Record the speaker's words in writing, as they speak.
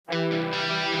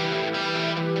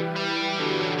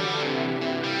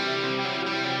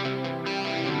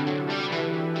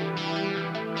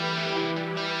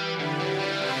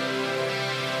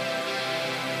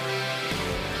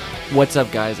What's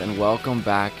up, guys, and welcome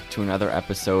back to another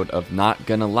episode of Not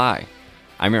Gonna Lie.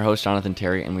 I'm your host, Jonathan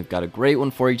Terry, and we've got a great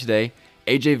one for you today.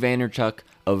 AJ Vaynerchuk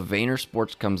of Vayner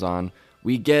Sports comes on.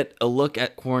 We get a look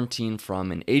at quarantine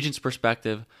from an agent's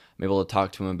perspective. I'm able to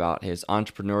talk to him about his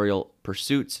entrepreneurial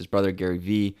pursuits, his brother Gary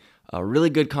Vee. A really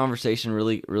good conversation,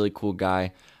 really cool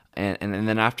guy. And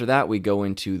then after that, we go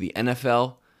into the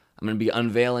NFL. I'm going to be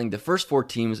unveiling the first four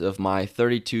teams of my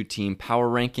 32-team power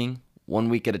ranking, 1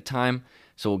 week at a time.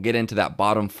 So we'll get into that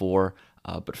bottom four.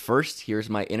 But first, here's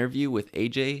my interview with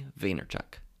AJ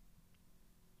Vaynerchuk.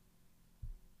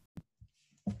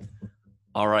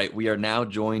 All right, we are now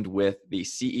joined with the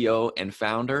CEO and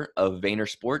founder of Vayner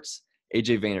Sports,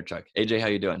 AJ Vaynerchuk. AJ, how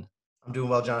you doing? I'm doing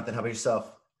well, Jonathan. How about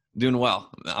yourself? Doing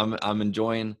well. I'm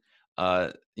enjoying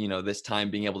this time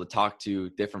being able to talk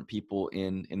to different people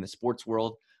in the sports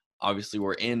world. Obviously,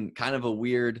 we're in kind of a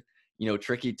weird,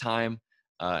 tricky time.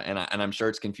 And I'm sure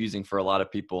it's confusing for a lot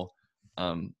of people.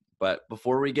 But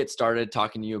before we get started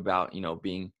talking to you about,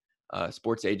 being a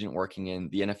sports agent working in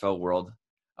the NFL world,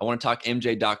 I want to talk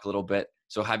MJ Doc a little bit.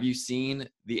 So have you seen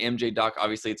the MJ Doc?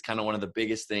 Obviously, it's kind of one of the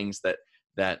biggest things that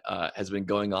has been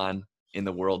going on in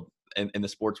the world, in the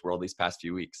sports world these past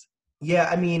few weeks.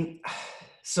 Yeah,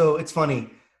 so it's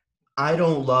funny. I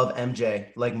don't love MJ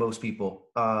like most people.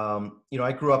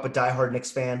 I grew up a diehard Knicks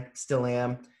fan, still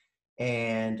am.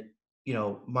 And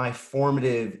my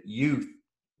formative youth,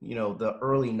 the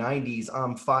early 90s,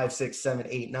 I'm 5, 6, 7,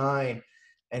 8, 9,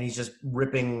 and he's just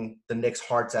ripping the Knicks'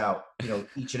 hearts out,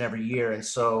 each and every year. And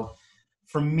so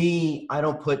for me, I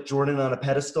don't put Jordan on a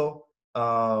pedestal.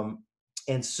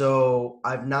 And so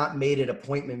I've not made it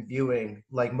appointment viewing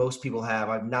like most people have.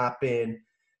 I've not been,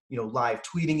 live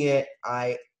tweeting it.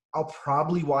 I'll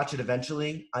probably watch it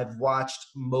eventually. I've watched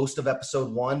most of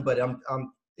episode 1, but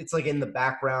it's like in the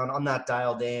background. I'm not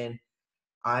dialed in.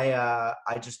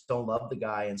 I just don't love the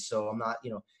guy. And so I'm not,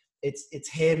 it's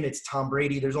him, it's Tom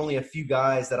Brady. There's only a few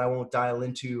guys that I won't dial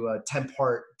into a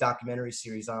 10-part documentary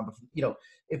series on. But,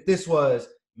 if this was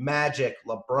Magic,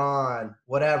 LeBron,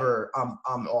 whatever,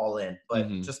 I'm all in. But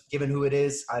just given who it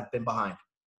is, I've been behind.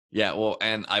 Yeah, well,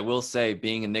 and I will say,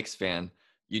 being a Knicks fan,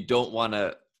 you don't want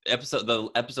to the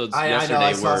episodes I yesterday know,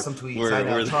 I saw some tweets. I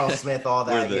know, Charles Smith, all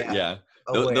that. Yeah.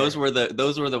 Those were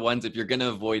the ones, if you're going to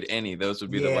avoid any, those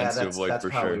would be the ones to avoid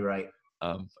for sure. That's probably right.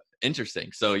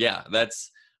 Interesting. So yeah,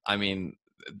 that's one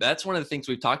of the things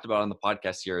we've talked about on the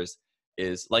podcast here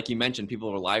is like you mentioned, people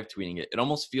are live tweeting it. It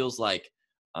almost feels like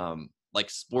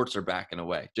sports are back in a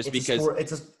way, just because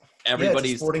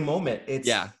everybody's it's a sporting moment.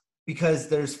 Because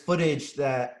there's footage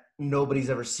that nobody's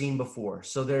ever seen before.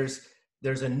 So there's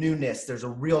a newness, there's a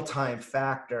real-time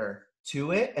factor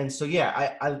to it. And so,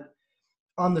 I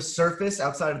on the surface,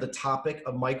 outside of the topic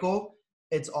of Michael,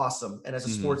 it's awesome. And as a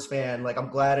sports fan, I'm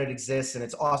glad it exists, and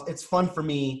it's awesome. It's fun for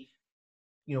me.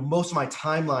 Most of my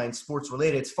timeline sports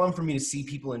related, it's fun for me to see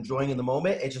people enjoying in the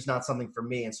moment. It's just not something for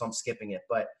me. And so I'm skipping it,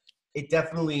 but it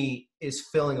definitely is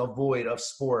filling a void of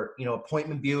sport,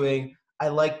 appointment viewing. I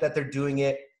like that they're doing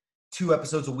it 2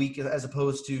 episodes a week as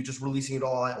opposed to just releasing it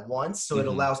all at once. So it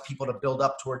allows people to build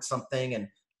up towards something and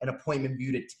an appointment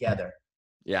viewed it together.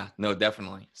 Yeah, no,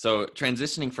 definitely. So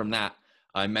transitioning from that,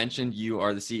 I mentioned you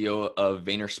are the CEO of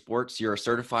Vayner Sports. You're a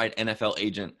certified NFL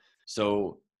agent.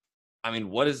 So,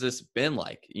 what has this been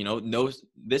like?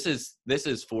 This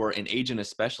is for an agent,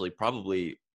 especially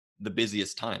probably the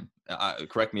busiest time.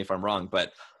 Correct me if I'm wrong,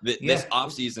 but this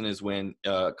off season is when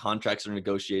contracts are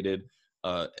negotiated.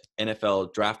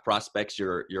 NFL draft prospects,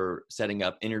 you're setting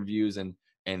up interviews and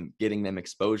getting them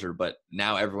exposure, but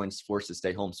now everyone's forced to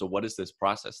stay home. So what is this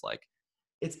process like?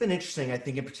 It's been interesting, I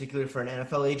think, in particular for an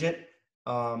NFL agent,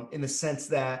 in the sense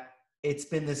that it's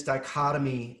been this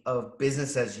dichotomy of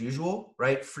business as usual,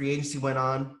 right? Free agency went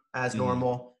on as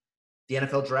normal. The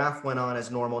NFL draft went on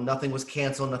as normal. Nothing was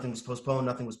canceled, nothing was postponed,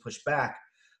 nothing was pushed back.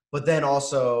 But then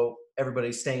also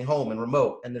everybody's staying home and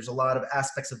remote. And there's a lot of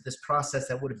aspects of this process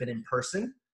that would have been in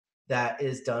person that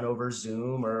is done over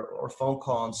Zoom or phone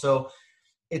call. And so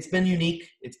it's been unique.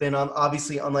 It's been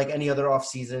obviously unlike any other off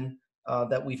season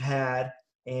that we've had.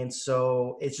 And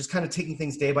so it's just kind of taking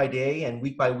things day by day and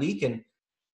week by week. And,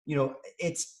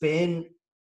 it's been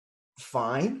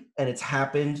fine, and it's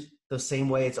happened the same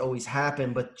way it's always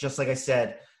happened. But just like I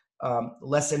said,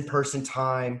 less in-person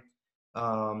time,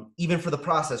 even for the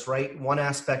process, right? One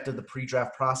aspect of the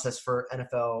pre-draft process for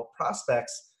NFL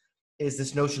prospects is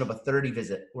this notion of a 30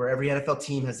 visit, where every NFL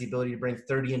team has the ability to bring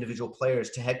 30 individual players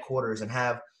to headquarters and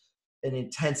have an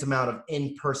intense amount of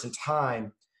in-person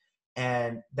time.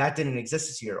 And that didn't exist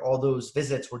this year. All those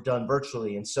visits were done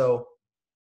virtually. And so,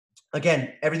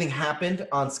 again, everything happened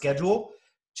on schedule,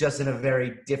 just in a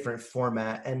very different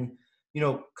format. And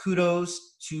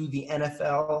kudos to the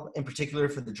NFL in particular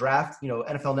for the draft.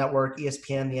 NFL Network,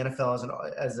 ESPN, the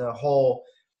NFL as a whole.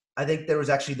 I think there was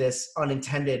actually this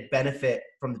unintended benefit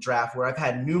from the draft where I've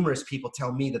had numerous people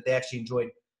tell me that they actually enjoyed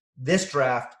this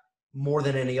draft more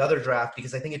than any other draft,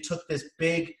 because I think it took this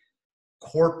big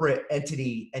corporate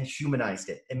entity and humanized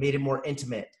it and made it more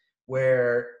intimate,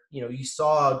 where you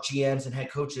saw GMs and head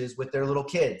coaches with their little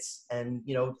kids and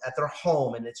at their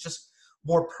home, and it's just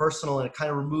more personal, and it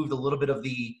kind of removed a little bit of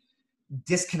the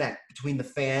disconnect between the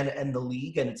fan and the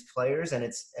league and its players and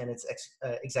its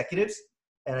executives.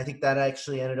 And I think that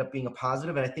actually ended up being a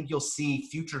positive. And I think you'll see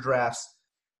future drafts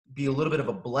be a little bit of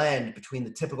a blend between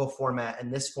the typical format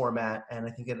and this format. And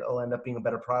I think it'll end up being a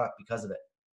better product because of it.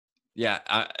 Yeah,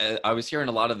 I was hearing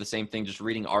a lot of the same thing, just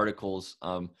reading articles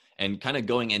and kind of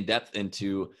going in depth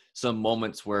into some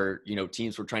moments where,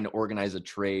 teams were trying to organize a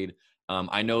trade.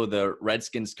 I know the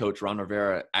Redskins coach, Ron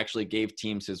Rivera, actually gave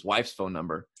teams his wife's phone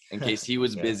number in case he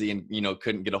was busy and,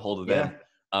 couldn't get a hold of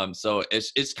them. So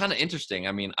it's kind of interesting.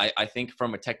 I mean, I think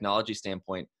from a technology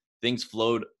standpoint, things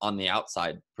flowed on the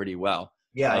outside pretty well.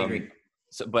 Yeah, I agree.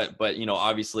 So, but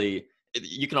obviously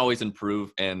you can always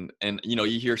improve, and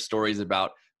you hear stories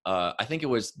about, I think it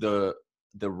was the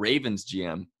Ravens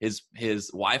GM, his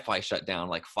Wi-Fi shut down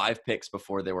like 5 picks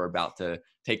before they were about to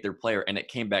take their player, and it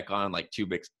came back on like 2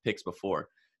 picks before.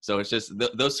 So it's just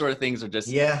those sort of things are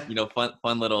just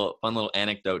fun little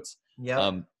anecdotes.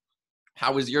 Yeah.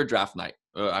 How was your draft night?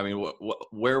 I mean,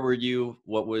 where were you?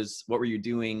 What were you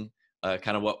doing?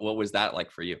 Kind of what was that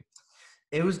like for you?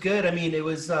 It was good. I mean, it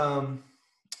was a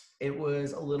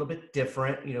little bit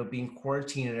different, being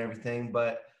quarantined and everything,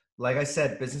 but like I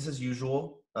said, business as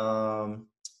usual.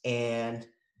 And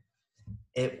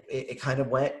it kind of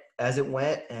went as it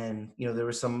went. And, there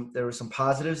were some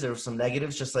positives, there were some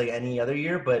negatives, just like any other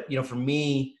year. But, for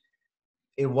me,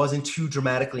 it wasn't too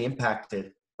dramatically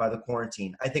impacted by the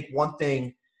quarantine. I think one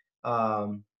thing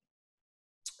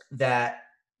that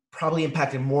probably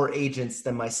impacted more agents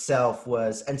than myself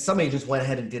was, and some agents went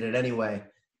ahead and did it anyway,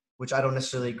 which I don't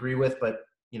necessarily agree with, but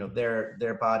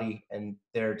their body and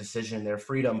their decision, their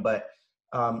freedom. But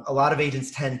a lot of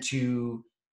agents tend to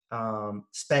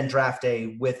spend draft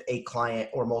day with a client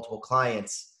or multiple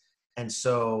clients. And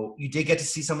so you did get to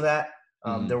see some of that.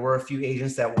 There were a few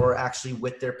agents that were actually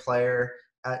with their player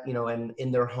and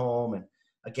in their home. And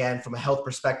again, from a health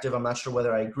perspective, I'm not sure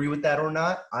whether I agree with that or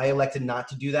not. I elected not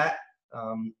to do that.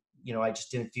 I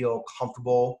just didn't feel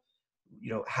comfortable,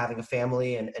 having a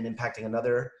family and impacting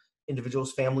another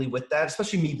individual's family with that,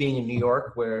 especially me being in New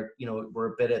York, where,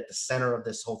 we're a bit at the center of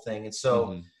this whole thing. And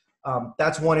so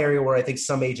that's one area where I think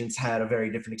some agents had a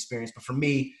very different experience. But for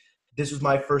me, this was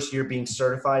my first year being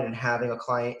certified and having a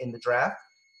client in the draft.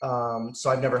 So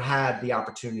I've never had the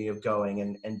opportunity of going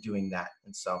and doing that.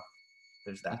 And so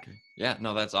there's that. Okay. Yeah,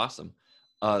 no, that's awesome.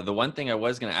 The one thing I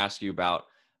was going to ask you about,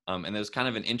 and it was kind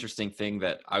of an interesting thing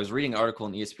that I was reading an article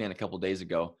on ESPN a couple of days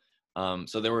ago.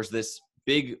 So there was this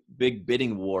big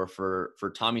bidding war for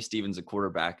Tommy Stevens, a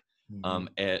quarterback,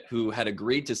 who had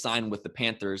agreed to sign with the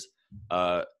Panthers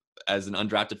as an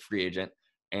undrafted free agent.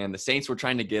 And the Saints were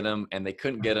trying to get him, and they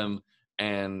couldn't get him.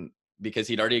 And because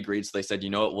he'd already agreed, so they said,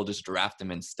 we'll just draft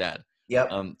him instead.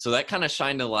 Yep. So that kind of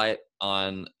shined a light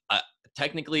on,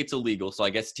 technically it's illegal. So I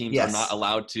guess teams are not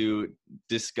allowed to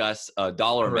discuss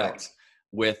dollar amounts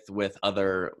with the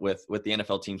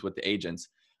NFL teams, with the agents.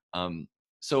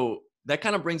 So that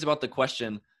kind of brings about the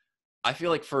question. I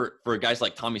feel like for guys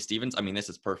like Tommy Stevens, I mean, this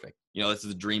is perfect. This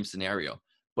is a dream scenario.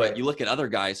 But you look at other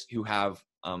guys who have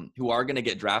who are going to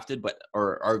get drafted,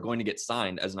 or are going to get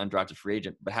signed as an undrafted free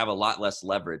agent, but have a lot less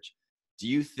leverage. Do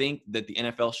you think that the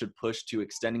NFL should push to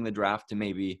extending the draft to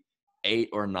maybe 8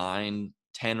 or 9,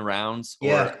 10 rounds,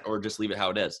 or just leave it how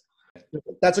it is?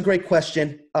 That's a great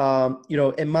question.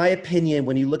 In my opinion,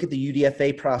 when you look at the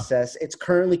UDFA process, it's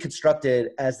currently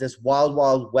constructed as this wild,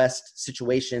 wild west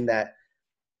situation that,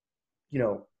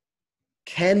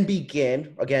 can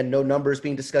begin, again, no numbers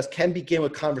being discussed, can begin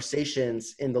with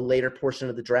conversations in the later portion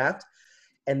of the draft.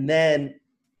 And then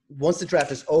once the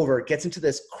draft is over, it gets into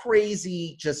this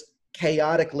crazy, just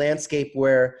chaotic landscape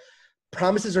where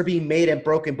promises are being made and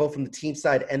broken both from the team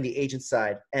side and the agent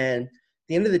side. And at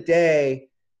the end of the day,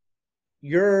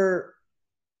 you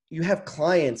have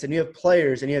clients and you have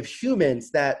players and you have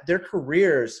humans that their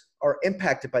careers are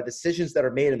impacted by decisions that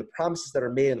are made and the promises that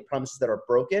are made and the promises that are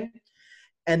broken.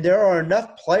 And there are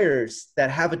enough players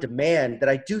that have a demand that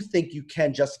I do think you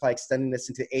can justify extending this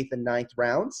into 8th and 9th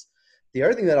rounds. The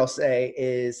other thing that I'll say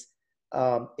is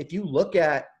if you look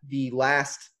at the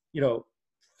last,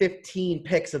 15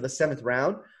 picks of the 7th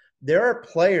round, there are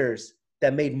players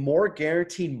that made more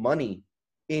guaranteed money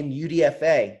in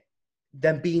UDFA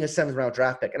them being a 7th round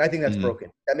draft pick. And I think that's Hmm. broken.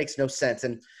 That makes no sense.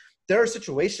 And there are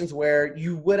situations where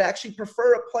you would actually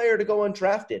prefer a player to go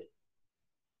undrafted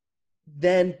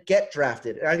than get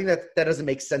drafted. And I think that doesn't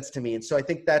make sense to me. And so I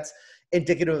think that's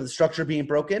indicative of the structure being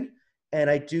broken. And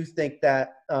I do think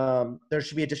that there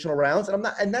should be additional rounds.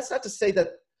 And that's not to say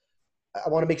that I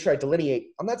want to make sure I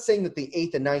delineate. I'm not saying that the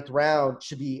 8th and 9th round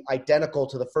should be identical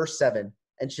to the first 7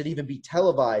 and should even be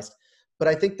televised. But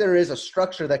I think there is a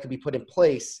structure that can be put in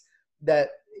place that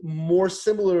more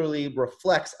similarly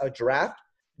reflects a draft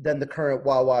than the current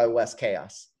Wild Wild West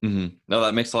chaos. No,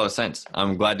 that makes a lot of sense.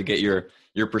 I'm glad to get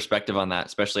your perspective on that,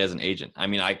 especially as an agent. I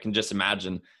mean, I can just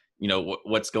imagine,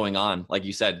 what's going on. Like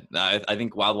you said, I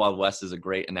think Wild Wild West is a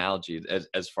great analogy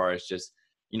as far as just,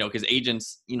 because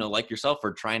agents, like yourself,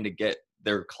 are trying to get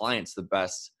their clients the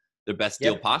best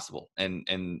deal Yep. possible. And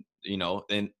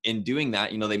in doing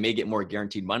that, they may get more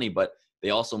guaranteed money, but they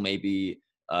also may be,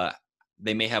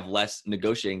 they may have less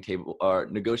negotiating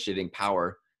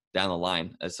power down the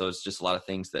line. So it's just a lot of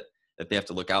things that they have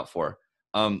to look out for.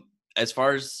 As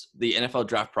far as the NFL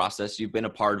draft process, you've been a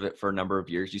part of it for a number of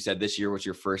years. You said this year was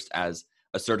your first as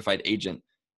a certified agent.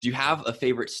 Do you have a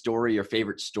favorite story or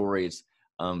favorite stories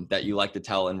that you like to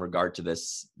tell in regard to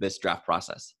this draft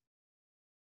process?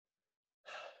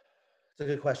 It's a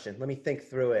good question. Let me think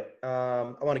through it.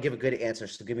 I want to give a good answer,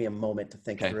 so give me a moment to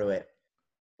think Okay. through it.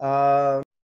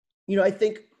 I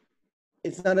think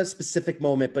it's not a specific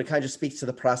moment, but it kind of just speaks to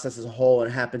the process as a whole,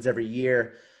 and it happens every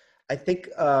year. I think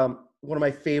one of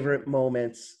my favorite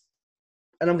moments,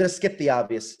 and I'm going to skip the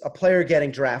obvious, a player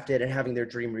getting drafted and having their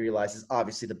dream realized is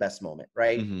obviously the best moment,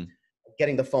 right? Mm-hmm.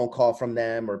 Getting the phone call from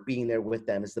them or being there with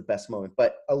them is the best moment.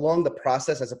 But along the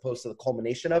process, as opposed to the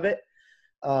culmination of it,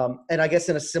 and I guess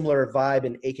in a similar vibe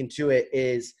and akin to it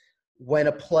is when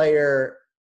a player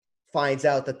finds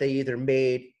out that they either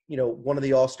made, one of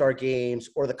the all-star games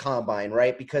or the combine,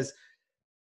 right? Because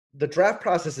the draft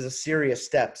process is a series of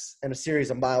steps and a series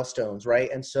of milestones,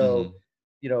 right? And so,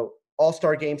 Mm-hmm.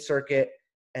 All-star game circuit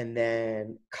and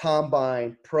then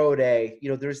combine, pro day,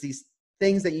 there's these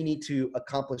things that you need to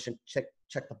accomplish and check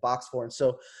the box for. And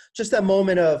so just that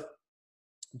moment of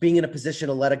being in a position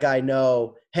to let a guy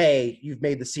know, hey, you've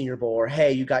made the Senior Bowl, or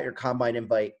hey, you got your combine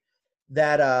invite,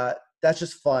 that's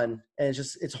just fun. And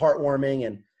it's heartwarming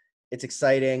and it's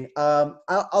exciting.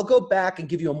 I'll go back and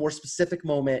give you a more specific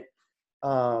moment.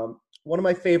 One of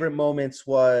my favorite moments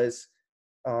was,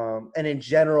 and in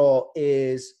general,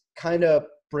 is kind of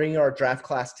bringing our draft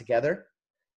class together.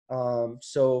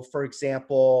 So, for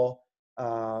example,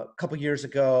 a couple years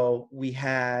ago, we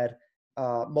had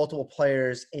multiple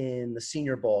players in the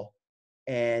Senior Bowl,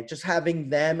 and just having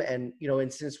them and,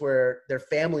 instances where their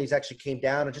families actually came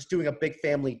down and just doing a big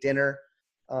family dinner.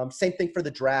 Same thing for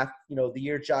the draft. The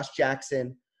year Josh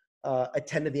Jackson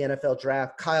attended the NFL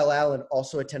draft, Kyle Allen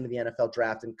also attended the NFL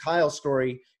draft. And Kyle's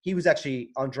story, he was actually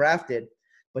undrafted,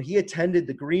 but he attended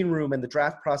the green room and the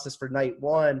draft process for night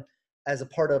one as a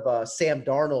part of Sam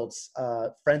Darnold's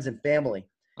friends and family.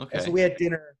 Okay. And so we had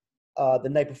dinner the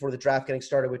night before the draft getting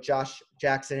started with Josh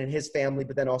Jackson and his family,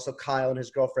 but then also Kyle and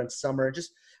his girlfriend Summer.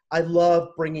 I love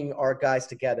bringing our guys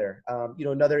together.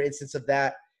 Another instance of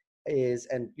that is,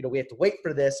 and we have to wait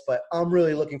for this, but I'm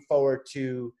really looking forward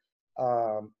to,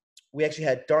 we actually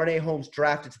had Darnay Holmes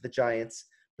drafted to the Giants,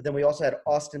 but then we also had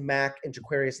Austin Mack and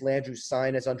Jaquarius Landry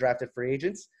sign as undrafted free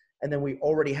agents. And then we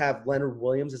already have Leonard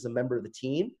Williams as a member of the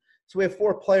team. So we have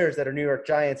 4 players that are New York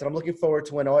Giants, and I'm looking forward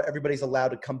to when everybody's allowed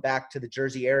to come back to the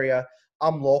Jersey area.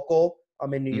 I'm local.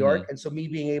 I'm in New York. And so me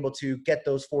being able to get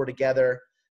those 4 together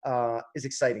is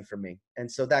exciting for me. And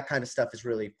so that kind of stuff is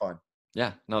really fun.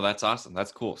 Yeah, no, that's awesome.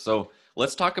 That's cool. So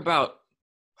let's talk about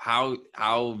how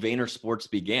Vayner Sports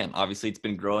began. Obviously, it's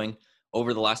been growing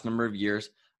over the last number of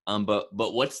years. But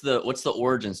what's the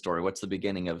origin story? What's the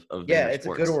beginning of Vayner Yeah, it's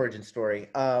Sports? a good origin story.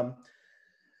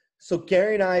 So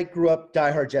Gary and I grew up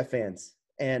diehard Jet fans.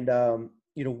 And,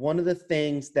 one of the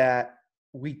things that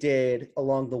we did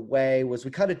along the way was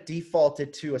we kind of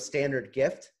defaulted to a standard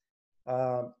gift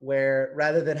where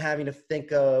rather than having to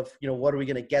think of, what are we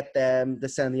going to get them,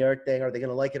 this and the other thing, are they going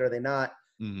to like it, or are they not?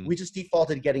 We just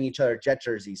defaulted to getting each other Jet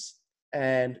jerseys.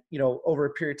 And, over a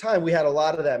period of time, we had a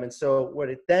lot of them. And so what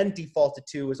it then defaulted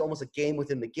to was almost a game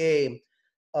within the game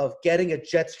of getting a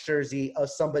Jets jersey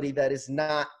of somebody that is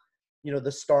not,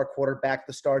 the star quarterback,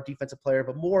 the star defensive player,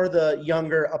 but more the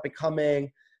younger,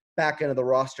 up-and-coming, back end of the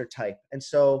roster type. And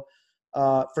so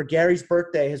for Gary's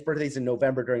birthday, his birthday's in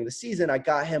November during the season, I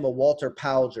got him a Walter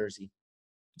Powell jersey.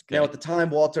 Okay. Now, at the time,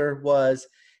 Walter was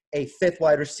a 5th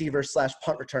wide receiver /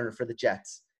 punt returner for the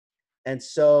Jets. And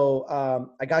so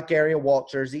I got Gary a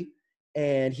Walt jersey,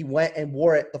 and he went and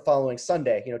wore it the following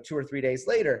Sunday, 2 or 3 days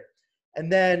later.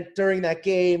 And then during that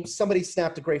game, somebody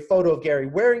snapped a great photo of Gary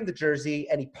wearing the jersey,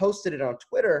 and he posted it on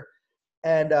Twitter.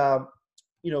 And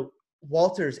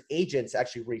Walter's agents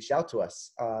actually reached out to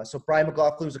us. So Brian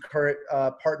McLaughlin, who's a current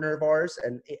partner of ours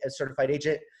and a certified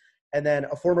agent, and then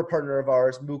a former partner of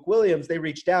ours, Mook Williams, they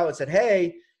reached out and said,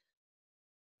 hey,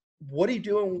 what are you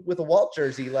doing with a Walt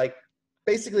jersey? Like,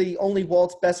 basically only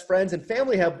Walt's best friends and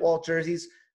family have Walt jerseys.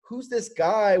 Who's this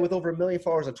guy with over 1 million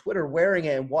followers on Twitter wearing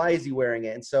it, and why is he wearing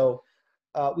it? And so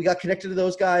we got connected to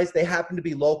those guys. They happened to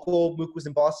be local. Mook was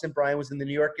in Boston. Brian was in the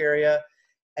New York area.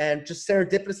 And just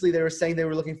serendipitously, they were saying they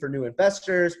were looking for new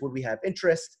investors. Would we have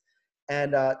interest?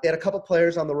 And they had a couple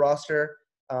players on the roster.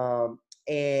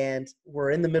 And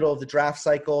we're in the middle of the draft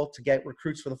cycle to get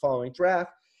recruits for the following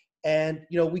draft. And,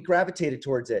 we gravitated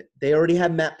towards it. They already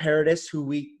had Matt Paradis, who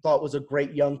we thought was a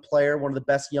great young player, one of the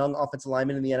best young offensive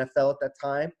linemen in the NFL at that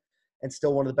time, and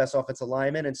still one of the best offensive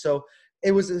linemen. And so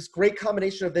it was this great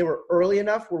combination of they were early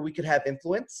enough where we could have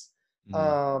influence,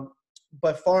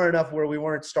 but far enough where we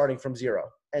weren't starting from zero.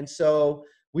 And so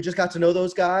we just got to know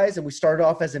those guys, and we started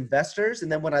off as investors.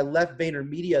 And then when I left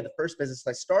VaynerMedia, the first business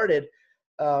I started,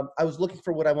 I was looking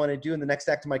for what I wanted to do in the next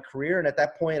act of my career. And at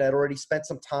that point, I'd already spent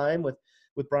some time with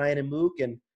Brian and Mook,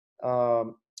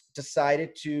 and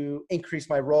decided to increase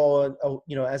my role,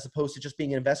 as opposed to just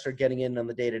being an investor, getting in on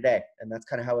the day-to-day. And that's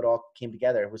kind of how it all came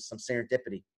together. It was some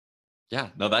serendipity. Yeah,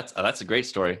 no, that's a great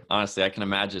story. Honestly, I can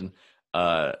imagine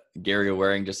Gary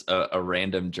wearing just a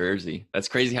random jersey. That's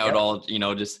crazy how it all,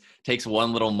 just takes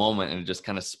one little moment and it just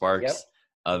kind of sparks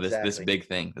this big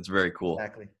thing. That's very cool.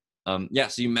 Exactly.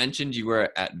 So you mentioned you were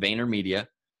at VaynerMedia,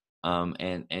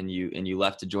 and you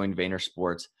left to join Vayner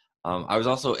Sports. I was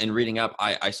also, in reading up,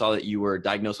 I saw that you were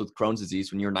diagnosed with Crohn's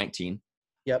disease when you were 19.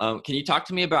 Yep. Can you talk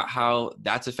to me about how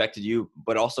that's affected you,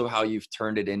 but also how you've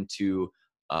turned it into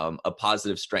a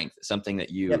positive strength, something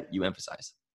that you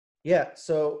emphasize? Yeah.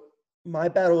 So my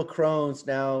battle with Crohn's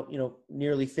now,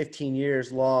 nearly 15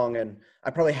 years long, and I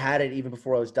probably had it even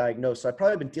before I was diagnosed. So I've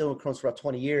probably been dealing with Crohn's for about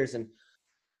 20 years. And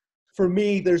for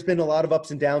me, there's been a lot of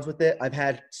ups and downs with it. I've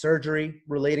had surgery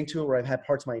relating to it where I've had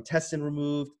parts of my intestine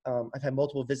removed. I've had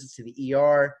multiple visits to the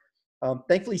ER.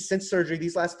 Thankfully, since surgery,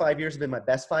 these last 5 years have been my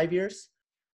best 5 years.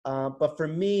 But for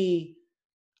me,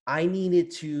 I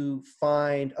needed to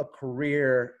find a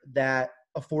career that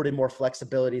afforded more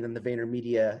flexibility than the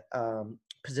VaynerMedia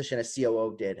position as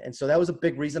COO did. And so that was a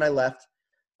big reason I left.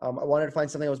 I wanted to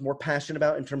find something I was more passionate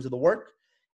about in terms of the work.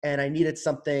 And I needed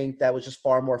something that was just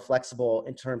far more flexible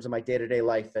in terms of my day-to-day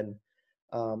life, and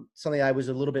something I was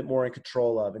a little bit more in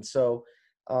control of. And so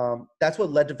that's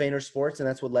what led to Vayner Sports, and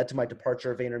that's what led to my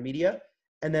departure of VaynerMedia.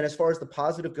 And then as far as the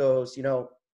positive goes,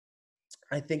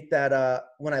 I think that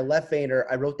when I left Vayner,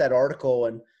 I wrote that article,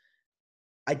 and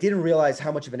I didn't realize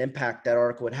how much of an impact that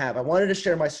article would have. I wanted to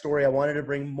share my story. I wanted to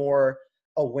bring more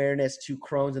awareness to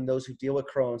Crohn's and those who deal with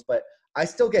Crohn's, but I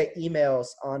still get emails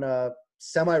on a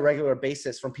semi-regular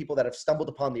basis from people that have stumbled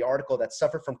upon the article that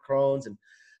suffer from Crohn's. And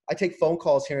I take phone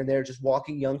calls here and there, just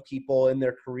walking young people in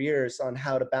their careers on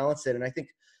how to balance it. And I think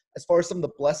as far as some of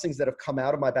the blessings that have come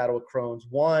out of my battle with Crohn's,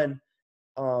 one,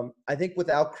 I think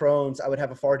without Crohn's, I would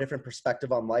have a far different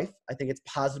perspective on life. I think it's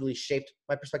positively shaped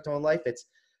my perspective on life.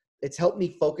 It's helped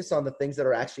me focus on the things that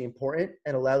are actually important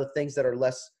and allow the things that are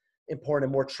less important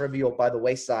and more trivial by the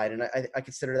wayside. And I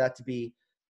consider that to be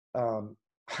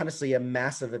honestly a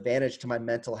massive advantage to my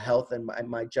mental health and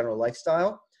my general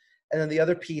lifestyle. And then the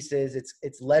other piece is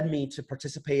it's led me to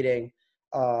participating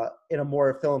in a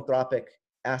more philanthropic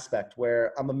aspect,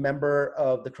 where I'm a member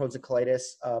of the Crohn's and Colitis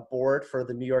board for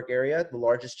the New York area, the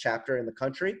largest chapter in the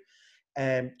country.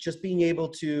 And just being able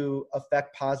to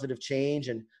affect positive change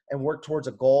and work towards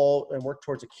a goal and work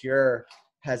towards a cure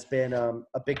has been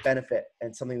a big benefit,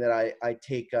 and something that I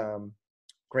take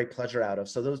great pleasure out of.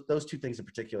 So those two things in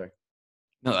particular.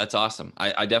 No, that's awesome.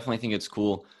 I definitely think it's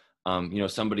cool.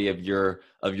 Somebody of your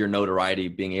notoriety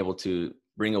being able to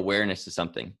bring awareness to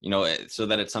something, so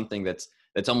that it's something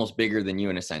that's almost bigger than you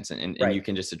in a sense, and Right. you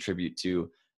can just attribute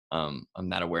to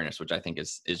that awareness, which I think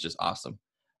is just awesome.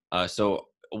 So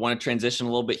I want to transition a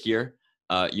little bit here.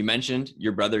 You mentioned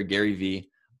your brother Gary V,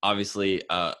 obviously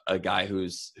a guy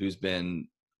who's been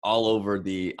all over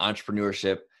the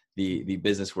entrepreneurship, the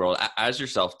business world, as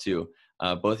yourself too,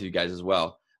 both of you guys as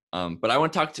well. But I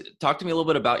want to talk to me a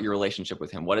little bit about your relationship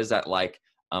with him. What is that like?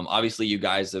 Obviously, you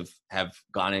guys have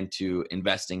gone into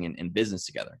investing in business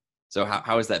together. So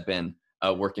how has that been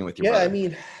working with your brother? Yeah, I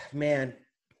mean, man,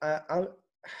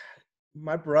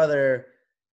 my brother,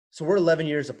 so we're 11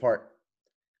 years apart,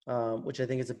 which I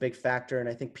think is a big factor. And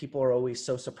I think people are always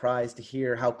so surprised to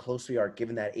hear how close we are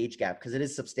given that age gap, because it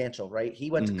is substantial, right?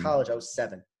 He went to college, I was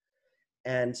 7.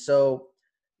 And so,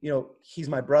 he's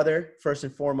my brother first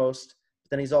and foremost.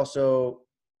 But then he's also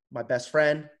my best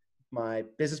friend, my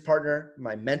business partner,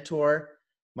 my mentor,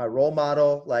 my role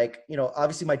model. Like,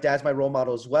 obviously my dad's my role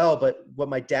model as well, but what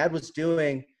my dad was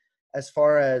doing as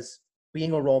far as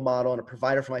being a role model and a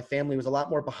provider for my family was a lot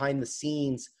more behind the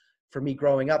scenes for me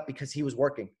growing up, because he was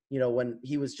working, when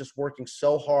he was just working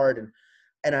so hard.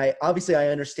 And I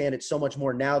understand it so much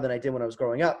more now than I did when I was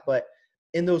growing up. But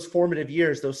in those formative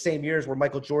years, those same years where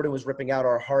Michael Jordan was ripping out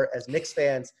our heart as Knicks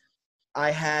fans,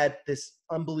 I had this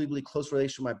unbelievably close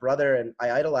relationship with my brother, and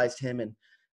I idolized him, and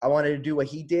I wanted to do what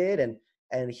he did.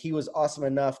 And he was awesome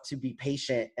enough to be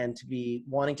patient and to be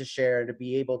wanting to share and to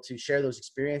be able to share those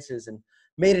experiences, and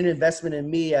made an investment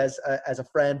in me as a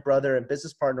friend, brother, and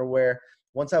business partner, where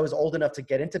once I was old enough to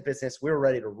get into business, we were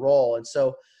ready to roll. And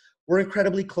so we're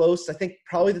incredibly close. I think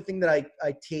probably the thing that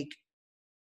I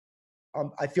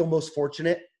feel most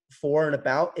fortunate for and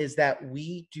about is that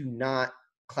we do not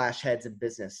clash heads in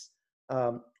business.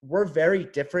 We're very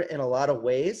different in a lot of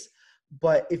ways,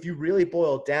 but if you really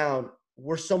boil down,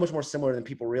 we're so much more similar than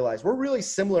people realize. We're really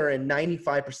similar in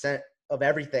 95% of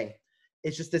everything.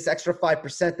 It's just this extra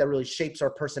 5% that really shapes our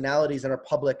personalities and our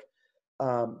public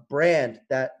brand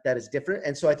that is different.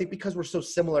 And so I think because we're so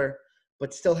similar,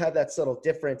 but still have that subtle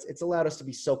difference, it's allowed us to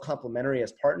be so complementary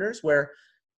as partners, where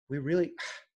we really,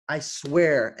 I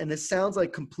swear, and this sounds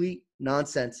like complete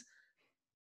nonsense,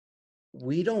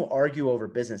 we don't argue over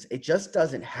business. It just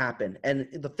doesn't happen. And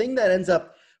the thing that ends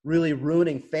up really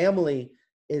ruining family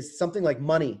is something like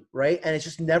money, right? And it's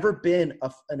just never been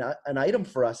an item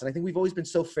for us. And I think we've always been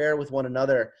so fair with one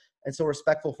another and so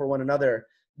respectful for one another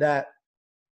that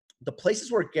the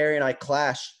places where Gary and I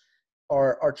clash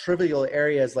are trivial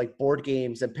areas like board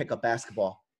games and pickup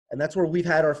basketball. And that's where we've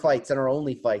had our fights, and our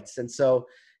only fights. And so,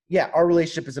 yeah, our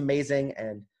relationship is amazing.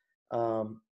 And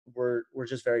we're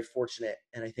just very fortunate.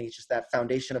 And I think it's just that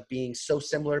foundation of being so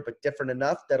similar but different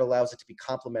enough that allows it to be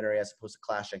complementary as opposed to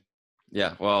clashing.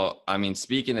 Yeah, well, I mean,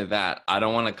 speaking of that, I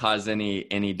don't want to cause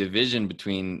any division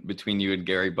between you and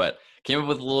Gary, but came up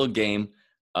with a little game.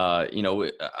 I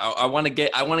want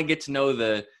to get to know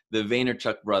the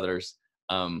Vaynerchuk brothers,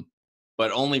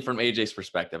 but only from AJ's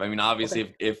perspective. I mean, obviously,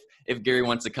 Okay. if Gary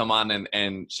wants to come on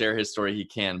and share his story, he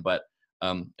can. But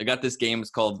I got this game. It's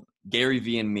called Gary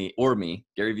V and Me, or Me,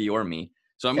 Gary V or Me.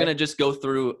 So I'm gonna just go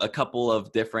through a couple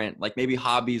of different, like maybe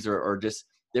hobbies or just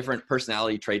different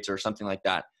personality traits or something like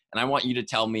that. And I want you to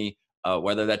tell me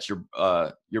whether that's your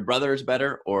brother is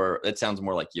better or it sounds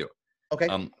more like you. Okay.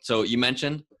 So you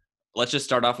mentioned, let's just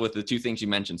start off with the two things you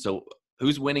mentioned. So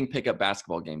who's winning pickup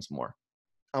basketball games more?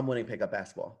 I'm winning pickup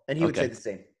basketball. And he would say the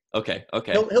same. Okay.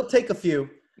 He'll take a few.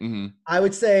 Mm-hmm. I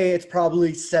would say it's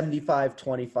probably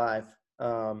 75-25,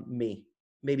 me,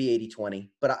 maybe 80-20.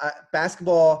 But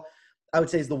basketball, I would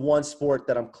say, is the one sport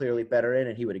that I'm clearly better in,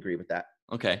 and he would agree with that.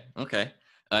 Okay.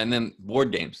 And then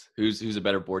board games. Who's a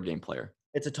better board game player?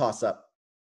 It's a toss-up.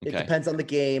 Okay. It depends on the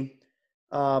game.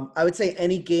 I would say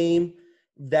any game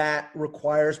that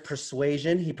requires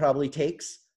persuasion, he probably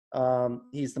takes.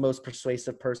 He's the most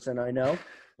persuasive person I know.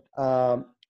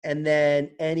 And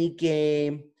then any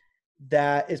game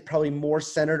that is probably more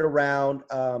centered around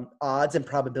odds and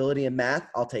probability and math,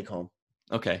 I'll take home.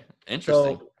 Okay,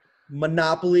 interesting. So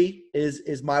Monopoly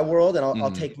is my world, and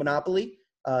I'll take Monopoly.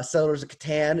 Settlers of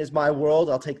Catan is my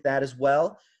world. I'll take that as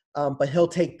well. But he'll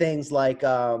take things like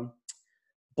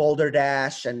Boulder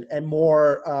Dash and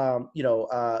more,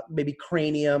 maybe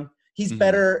Cranium. He's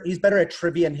better at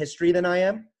trivia and history than I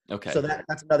am. Okay. So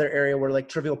that's another area where like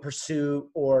Trivial Pursuit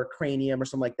or Cranium or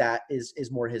something like that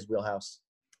is more his wheelhouse.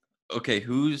 Okay,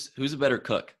 who's a better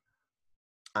cook?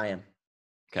 I am.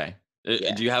 Okay.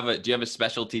 Yeah. Do you have a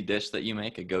specialty dish that you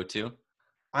make, a go-to?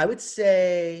 I would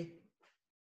say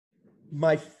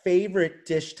my favorite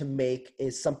dish to make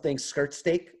is something skirt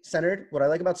steak centered. What I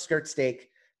like about skirt steak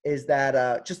is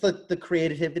that just the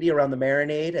creativity around the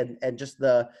marinade and just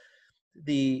the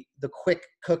quick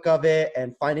cook of it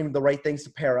and finding the right things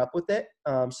to pair up with it.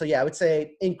 So yeah, I would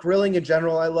say in grilling in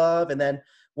general, I love, and then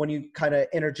when you kind of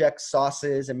interject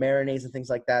sauces and marinades and things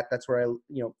like that, that's where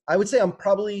I would say I'm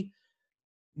probably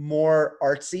more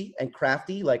artsy and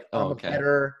crafty. Like I'm a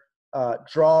better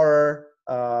drawer,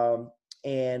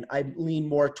 and I lean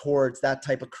more towards that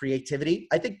type of creativity.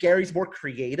 I think Gary's more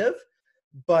creative,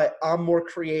 but I'm more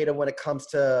creative when it comes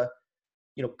to,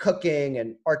 cooking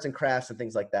and arts and crafts and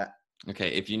things like that. Okay.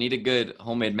 If you need a good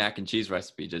homemade mac and cheese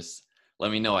recipe, just let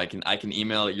me know. I can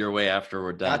email it your way after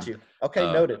we're done. Got you.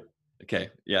 Okay. Noted. Okay.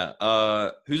 Yeah.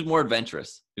 Who's more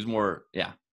adventurous? Who's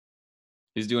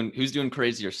doing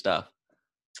crazier stuff?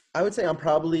 I would say I'm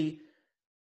probably,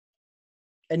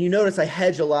 and you notice I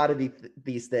hedge a lot of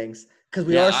these things. because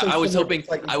we Yeah, are so I was similar but hoping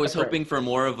slightly I was different. hoping for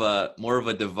more of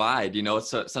a divide, you know,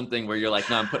 so, something where you're like,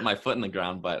 no, I'm putting my foot in the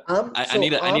ground, but I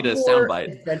need I'm a more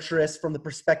soundbite. adventurous from the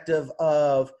perspective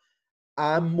of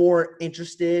I'm more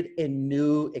interested in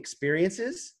new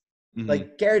experiences. Hmm.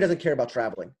 Like Gary doesn't care about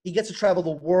traveling. He gets to travel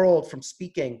the world from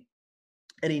speaking,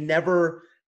 and he never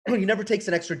takes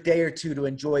an extra day or two to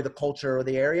enjoy the culture or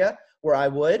the area where I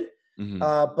would. Hmm.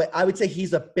 But I would say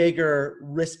he's a bigger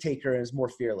risk taker and is more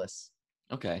fearless.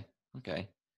 Okay. Okay.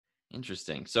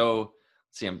 Interesting. So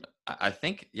let's see, I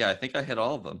think, yeah, I think I hit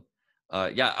all of them.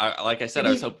 Yeah, like I said, Give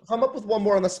I was me hoping. come up with one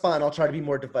more on the spot. And I'll try to be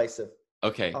more divisive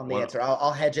Okay. on the What? answer.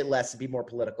 I'll hedge it less and be more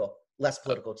political, less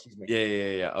political. Excuse me. Yeah, yeah,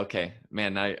 yeah, yeah. Okay,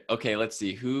 man. Okay. Let's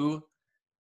see.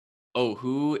 Oh,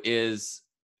 who's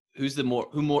the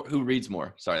who reads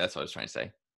more? Sorry, that's what I was trying to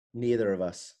say. Neither of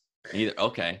us. Neither.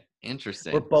 Okay. We're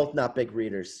Interesting. both not big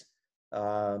readers.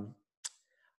 Um,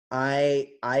 I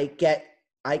get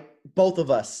I both of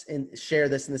us share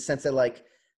this in the sense that like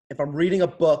if I'm reading a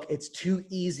book, it's too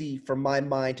easy for my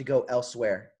mind to go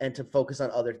elsewhere and to focus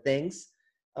on other things.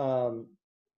 Um,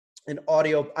 and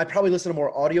audio, I probably listen to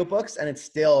more audiobooks, and it's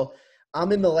still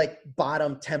I'm in the like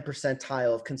bottom 10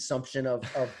 percentile of consumption of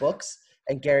books,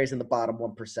 and Gary's in the bottom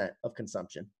 1% of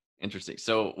consumption. Interesting.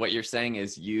 So what you're saying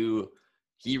is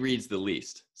he reads the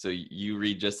least. So you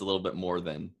read just a little bit more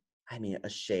than. I mean, a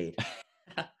shade.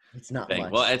 It's not Dang.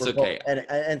 Well, much. it's We're both, okay. and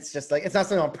it's just like it's not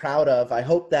something I'm proud of. I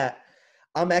hope that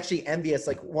I'm actually envious.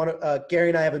 Like Gary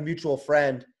and I have a mutual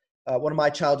friend, one of my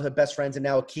childhood best friends, and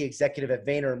now a key executive at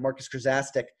Vayner, Marcus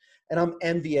Krasastik. And I'm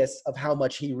envious of how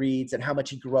much he reads and how much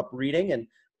he grew up reading. And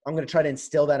I'm going to try to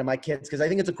instill that in my kids because I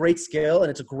think it's a great skill and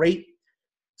it's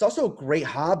also a great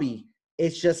hobby.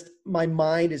 It's just my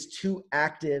mind is too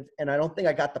active, and I don't think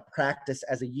I got the practice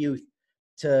as a youth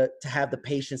to have the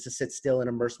patience to sit still and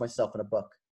immerse myself in a book.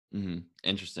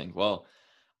 Interesting. Well,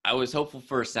 I was hopeful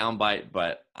for a soundbite,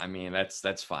 but I mean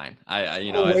that's fine. You I'm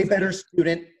a know way it's. better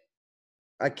student.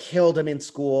 I killed him in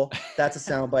school. That's a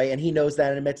soundbite, and he knows that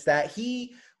and admits that.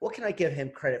 What can I give him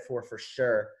credit for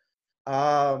sure?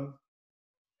 Um,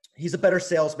 he's a better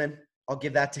salesman. I'll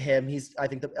give that to him. I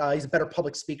think he's a better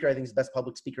public speaker. I think he's the best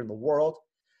public speaker in the world.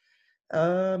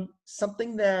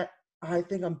 Something that I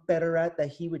think I'm better at that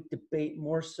he would debate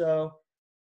more so.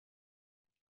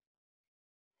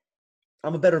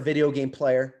 I'm a better video game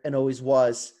player and always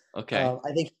was. Okay.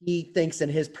 I think he thinks in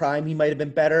his prime he might have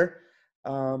been better,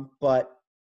 but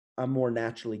I'm more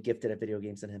naturally gifted at video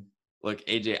games than him. Look,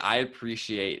 AJ, I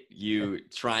appreciate you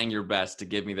trying your best to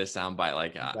give me this soundbite.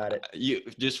 Like Got it. you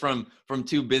just from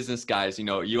two business guys, you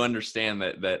know, you understand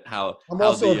that I'm how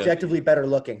also the objectively better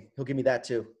looking. He'll give me that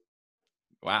too.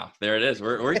 wow, there it is.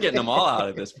 We're getting them all out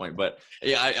at this point. But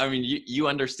yeah, I mean, you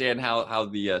understand how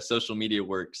the social media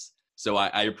works. So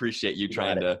I appreciate you You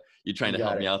got it. trying You to got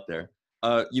help it. me out there.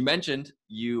 You mentioned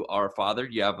you are a father.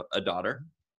 You have a daughter,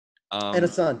 And a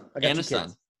son. I got and a two son.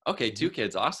 kids. Okay, Mm-hmm. two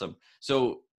kids. Awesome.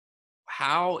 So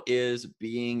how is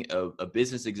being a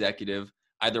business executive,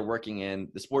 either working in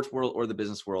the sports world or the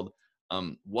business world,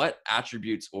 what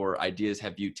attributes or ideas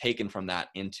have you taken from that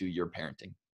into your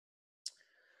parenting?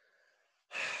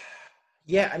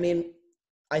 Yeah, I mean,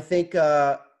 I think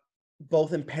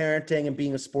both in parenting and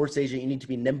being a sports agent, you need to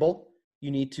be nimble. You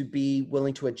need to be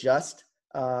willing to adjust,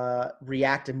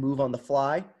 react, and move on the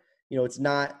fly. You know, it's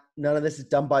not none of this is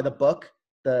done by the book.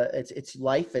 It's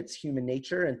life, it's human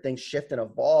nature, and things shift and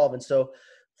evolve. And so,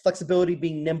 flexibility,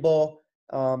 being nimble,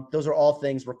 those are all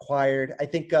things required. I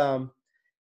think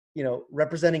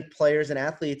representing players and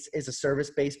athletes is a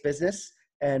service-based business,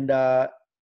 and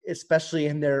especially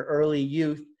in their early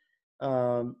youth,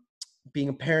 um, being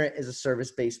a parent is a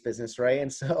service-based business, right?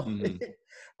 And so,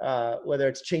 Mm-hmm. whether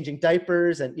it's changing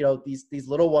diapers and these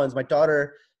little ones, my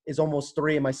daughter is almost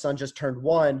 3 and my son just turned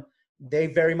 1. They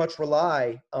very much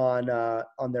rely on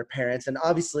their parents, and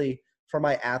obviously for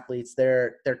my athletes,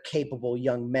 they're capable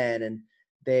young men, and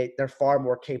they're far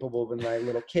more capable than my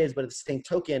little kids. But at the same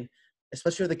token,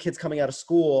 especially with the kids coming out of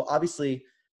school, obviously,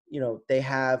 they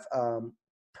have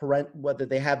whether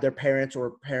they have their parents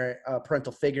or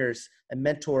parental figures and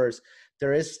mentors,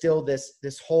 there is still this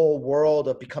whole world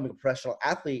of becoming a professional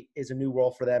athlete is a new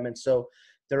role for them. And so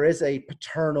there is a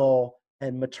paternal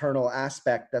and maternal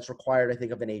aspect that's required, I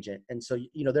think, of an agent. And so,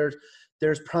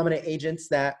 there's prominent agents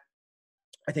that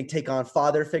I think take on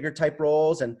father figure type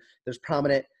roles, and there's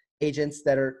prominent agents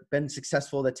that are been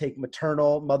successful that take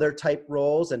maternal mother type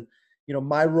roles. And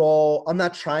my role, I'm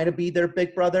not trying to be their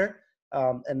big brother,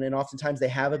 and then oftentimes they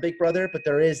have a big brother, but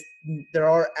there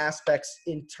are aspects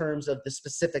in terms of the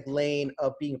specific lane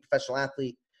of being a professional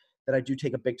athlete that I do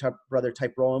take a big brother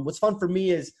type role. And what's fun for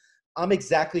me is I'm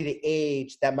exactly the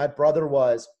age that my brother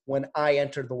was when I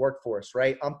entered the workforce,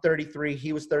 right? I'm 33.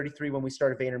 He was 33 when we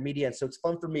started VaynerMedia. And so it's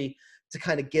fun for me to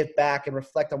kind of give back and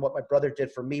reflect on what my brother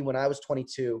did for me when I was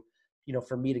 22,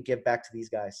 for me to give back to these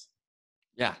guys.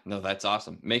 Yeah, no, that's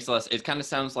awesome. Makes less. It kind of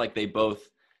sounds like they both,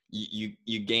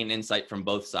 you gain insight from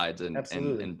both sides and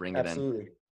Absolutely. and bring it in. Absolutely.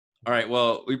 All right.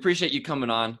 Well, we appreciate you coming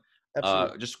on.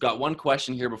 Absolutely. Just got one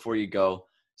question here before you go.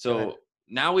 So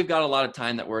now we've got a lot of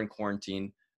time that we're in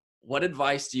quarantine. What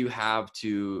advice do you have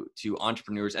to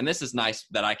entrepreneurs? And this is nice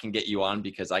that I can get you on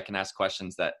because I can ask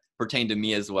questions that pertain to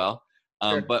me as well.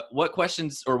 Sure. But what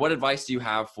questions or what advice do you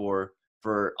have for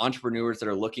entrepreneurs that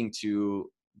are looking to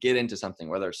get into something,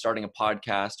 whether it's starting a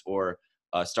podcast or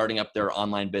starting up their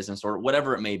online business or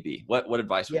whatever it may be? What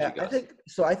advice would you give?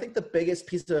 I think the biggest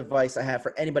piece of advice I have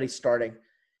for anybody starting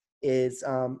is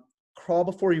crawl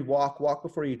before you walk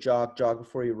before you jog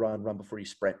before you run before you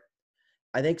sprint.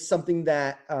 I think something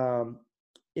that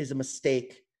is a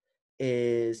mistake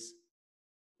is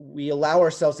we allow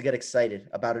ourselves to get excited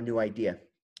about a new idea.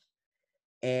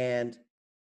 And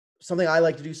something I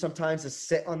like to do sometimes is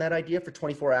sit on that idea for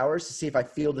 24 hours to see if I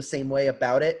feel the same way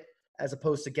about it, as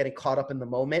opposed to getting caught up in the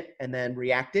moment and then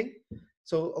reacting.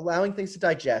 So allowing things to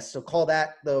digest. So call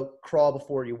that the crawl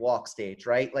before you walk stage,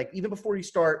 right? Like even before you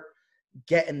start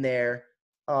getting there,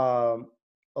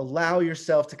 allow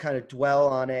yourself to kind of dwell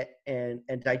on it and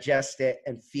digest it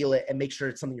and feel it and make sure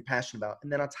it's something you're passionate about.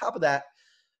 And then on top of that,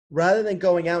 rather than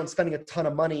going out and spending a ton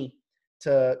of money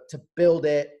to build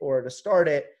it or to start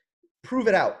it, prove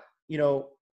it out.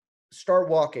 Start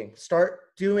walking, start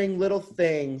doing little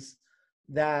things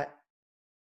that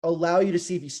allow you to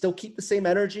see if you still keep the same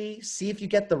energy, see if you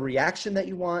get the reaction that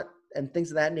you want and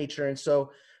things of that nature. And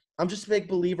so I'm just a big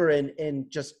believer in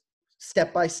just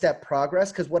step-by-step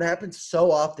progress, because what happens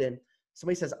so often,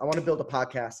 somebody says, I want to build a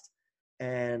podcast,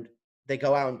 and they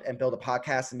go out and build a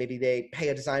podcast, and maybe they pay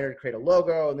a designer to create a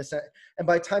logo and this, and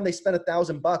by the time they spend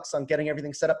 $1,000 on getting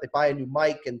everything set up, they buy a new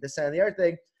mic and this and the other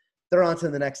thing, they're on to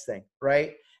the next thing,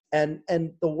 right? And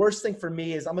the worst thing for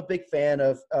me is I'm a big fan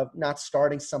of not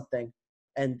starting something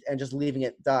and just leaving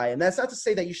it die. And that's not to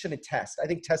say that you shouldn't test. I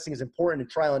think testing is important and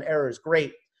trial and error is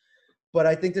great. But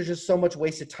I think there's just so much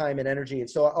wasted time and energy. And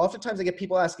so oftentimes I get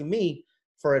people asking me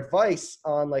for advice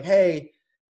on like, hey,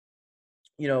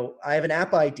 I have an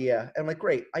app idea. And I'm like,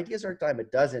 great, ideas are a dime a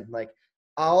dozen. Like,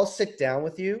 I'll sit down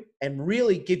with you and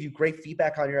really give you great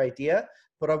feedback on your idea.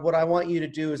 But what I want you to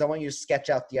do is I want you to sketch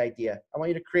out the idea. I want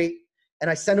you to create, and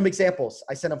I send them examples.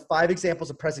 I send them 5 examples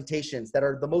of presentations that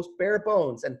are the most bare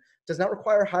bones and does not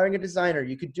require hiring a designer.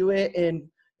 You could do it in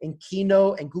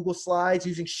Keynote and Google Slides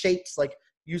using shapes, like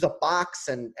use a box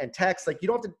and text. Like you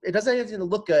don't have to, it doesn't have to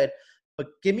look good, but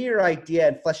give me your idea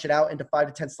and flesh it out into 5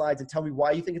 to 10 slides and tell me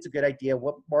why you think it's a good idea,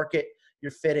 what market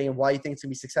you're fitting and why you think it's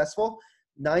gonna be successful.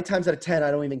 9 times out of 10,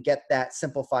 I don't even get that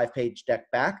simple 5-page deck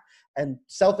back. And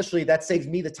selfishly, that saves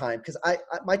me the time because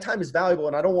my time is valuable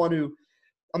and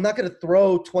I'm not going to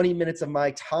throw 20 minutes of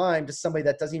my time to somebody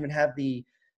that doesn't even have the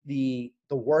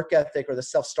work ethic or the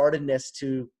self-startedness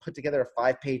to put together a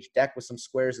 5-page deck with some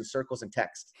squares and circles and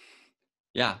text.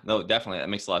 Yeah, no, definitely. That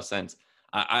makes a lot of sense.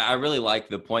 I really like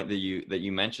the point that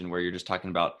you mentioned where you're just talking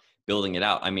about building it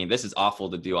out. I mean, this is awful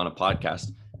to do on a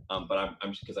podcast, but I'm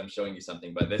because I'm showing you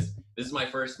something. But this is my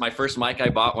first mic I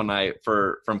bought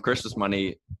from Christmas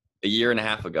money a year and a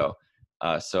half ago.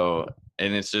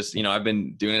 And it's just, I've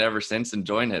been doing it ever since,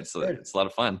 enjoying it. So it's a lot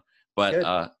of fun.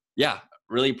 But yeah,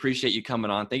 really appreciate you coming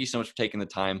on. Thank you so much for taking the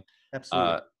time.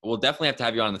 Absolutely. We'll definitely have to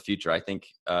have you on in the future. I think,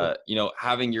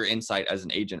 having your insight as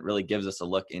an agent really gives us a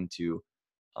look into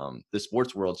the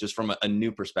sports world just from a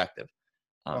new perspective.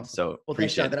 Awesome. So well,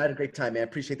 thanks, Jonathan. I had a great time, man. I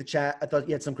appreciate the chat. I thought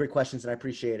you had some great questions and I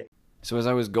appreciate it. So as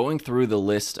I was going through the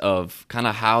list of kind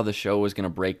of how the show was going to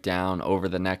break down over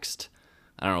the next,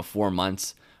 4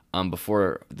 months,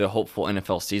 before the hopeful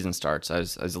NFL season starts, I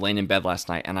was laying in bed last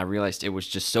night and I realized it was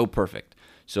just so perfect.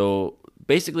 So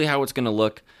basically how it's going to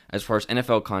look as far as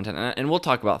NFL content, and we'll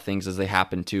talk about things as they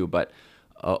happen too, but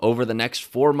over the next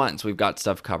 4 months, we've got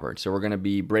stuff covered. So we're going to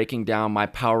be breaking down my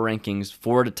power rankings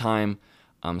 4 at a time.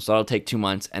 So that'll take 2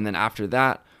 months. And then after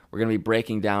that, we're going to be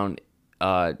breaking down,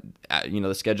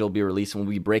 the schedule will be released and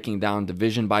we'll be breaking down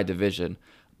division by division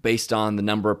based on the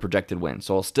number of projected wins.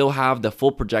 So I'll still have the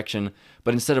full projection,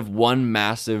 but instead of one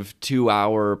massive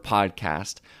 2-hour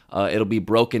podcast, it'll be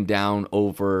broken down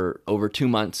over 2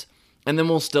 months. And then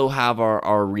we'll still have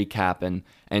our recap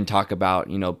and talk about,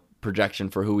 projection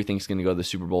for who we think is going to go to the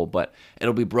Super Bowl, but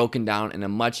it'll be broken down in a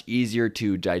much easier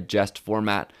to digest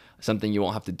format, something you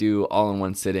won't have to do all in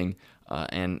one sitting.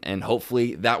 And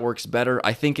hopefully that works better.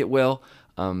 I think it will.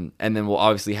 And then we'll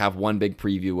obviously have one big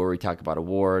preview where we talk about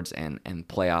awards and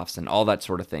playoffs and all that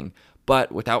sort of thing.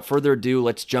 But without further ado,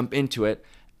 let's jump into it.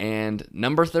 And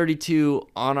number 32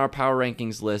 on our power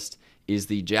rankings list is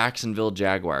the Jacksonville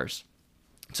Jaguars.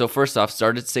 So first off,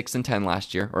 started 6-10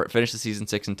 last year, or finished the season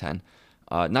 6-10.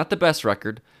 Not the best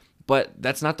record, but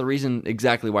that's not the reason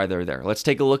exactly why they're there. Let's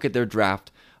take a look at their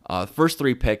draft. First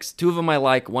 3 picks, 2 of them I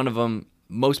like, one of them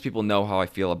most people know how I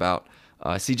feel about.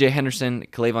 C.J. Henderson,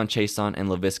 K'Lavon Chaisson, and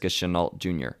Laviska Shenault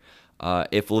Jr.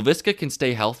 If Laviska can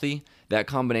stay healthy, that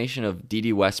combination of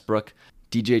D.D. Westbrook,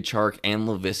 DJ Chark, and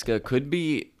Laviska could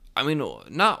be,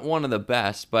 not one of the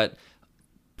best, but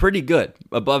pretty good,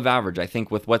 above average, I think,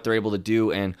 with what they're able to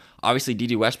do. And obviously,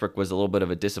 D.D. Westbrook was a little bit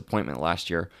of a disappointment last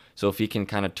year. So if he can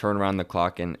kind of turn around the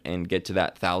clock and get to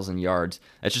that 1,000 yards,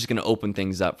 that's just going to open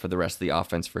things up for the rest of the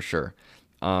offense for sure.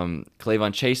 K'Lavon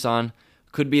Chaisson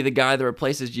could be the guy that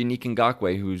replaces Yannick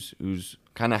Ngakoue, who's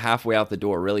kind of halfway out the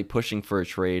door, really pushing for a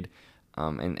trade.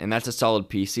 And that's a solid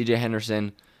piece. C.J.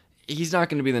 Henderson, he's not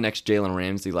going to be the next Jalen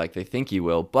Ramsey like they think he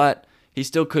will, but he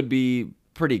still could be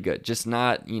pretty good, just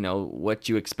not, what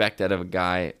you expect out of a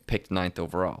guy picked 9th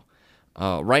overall.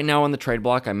 Right now on the trade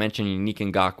block, I mentioned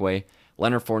Yannick Ngakoue.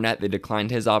 Leonard Fournette, they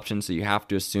declined his option, so you have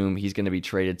to assume he's going to be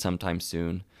traded sometime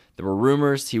soon. There were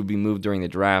rumors he would be moved during the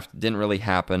draft. Didn't really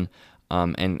happen.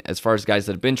 And as far as guys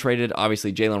that have been traded,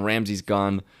 obviously Jalen Ramsey's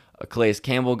gone. Calais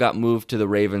Campbell got moved to the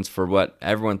Ravens for what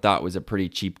everyone thought was a pretty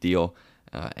cheap deal.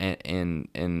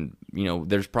 And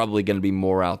there's probably going to be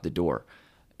more out the door.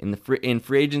 In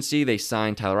free agency, they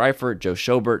signed Tyler Eifert, Joe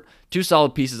Schobert, 2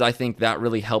 solid pieces. I think that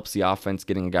really helps the offense,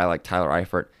 getting a guy like Tyler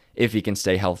Eifert if he can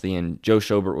stay healthy. And Joe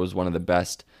Schobert was one of the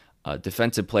best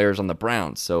defensive players on the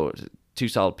Browns, so 2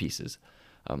 solid pieces.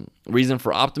 Reason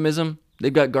for optimism,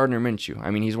 they've got Gardner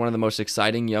Minshew. He's one of the most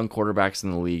exciting young quarterbacks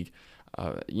in the league.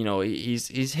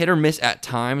 He's hit or miss at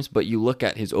times, but you look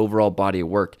at his overall body of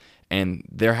work, and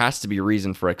there has to be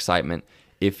reason for excitement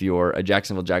if you're a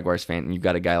Jacksonville Jaguars fan and you've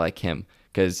got a guy like him.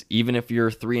 Because even if you're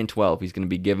 3-12, he's going to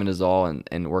be giving his all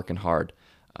and working hard.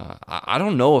 I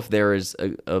don't know if there is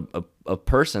a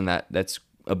person that's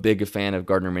a big fan of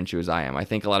Gardner Minshew as I am. I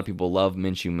think a lot of people love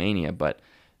Minshew mania, but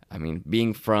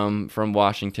being from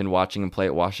Washington, watching him play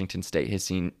at Washington State his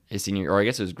senior, or I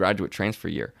guess it was graduate transfer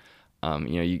year,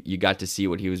 you got to see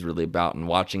what he was really about, and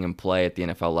watching him play at the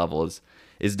NFL level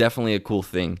is definitely a cool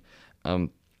thing.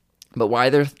 But why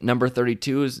they're number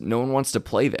 32 is no one wants to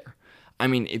play there.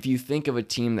 If you think of a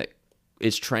team that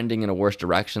is trending in a worse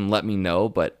direction, let me know.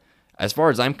 But as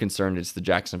far as I'm concerned, it's the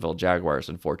Jacksonville Jaguars,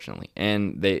 unfortunately.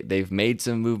 And they've made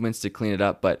some movements to clean it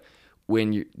up. But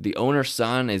when the owner's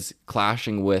son is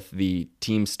clashing with the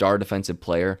team's star defensive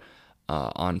player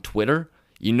on Twitter,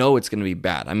 it's going to be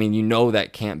bad. That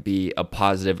can't be a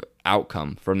positive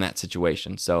outcome from that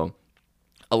situation. So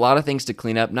a lot of things to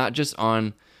clean up, not just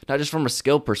from a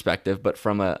skill perspective, but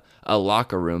from a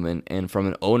locker room and from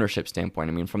an ownership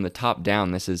standpoint. From the top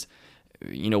down, this is,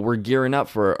 we're gearing up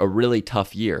for a really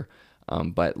tough year.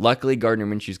 But luckily, Gardner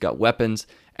Minshew's got weapons,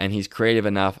 and he's creative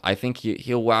enough. I think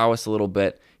he'll wow us a little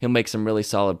bit. He'll make some really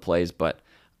solid plays, but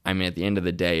at the end of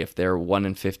the day, if they're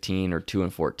 1-15 or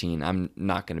 2-14, I'm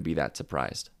not going to be that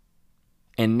surprised.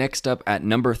 And next up at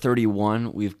number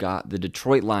 31, we've got the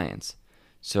Detroit Lions.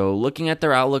 So looking at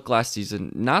their outlook last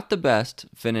season, not the best.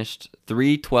 Finished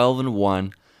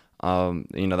 3-12-1.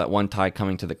 That one tie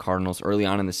coming to the Cardinals early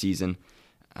on in the season.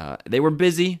 They were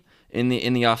busy in the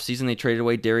offseason. They traded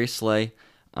away Darius Slay.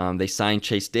 They signed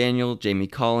Chase Daniel, Jamie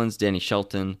Collins, Danny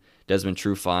Shelton, Desmond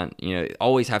Trufant.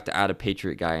 Always have to add a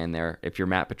Patriot guy in there if you're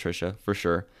Matt Patricia, for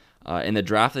sure. In the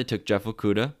draft, they took Jeff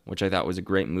Okudah, which I thought was a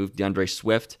great move. DeAndre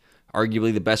Swift,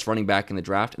 arguably the best running back in the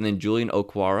draft. And then Julian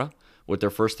Okwara with their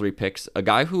first 3 picks. A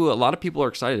guy who a lot of people are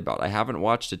excited about. I haven't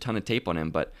watched a ton of tape on him,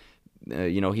 but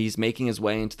he's making his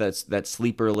way into that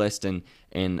sleeper list and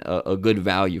a good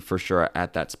value for sure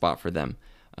at that spot for them.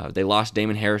 They lost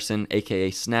Damon Harrison,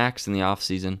 a.k.a. Snacks, in the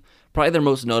offseason. Probably their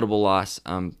most notable loss,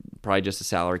 probably just a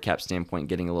salary cap standpoint,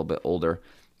 getting a little bit older.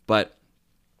 But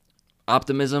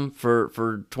optimism for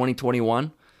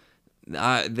 2021,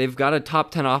 they've got a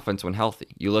top 10 offense when healthy.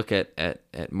 You look at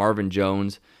Marvin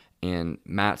Jones and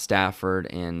Matt Stafford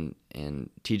and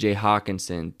T.J.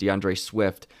 Hawkinson, DeAndre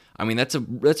Swift.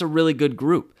 That's a really good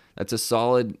group. That's a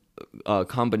solid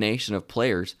combination of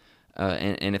players.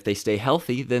 And if they stay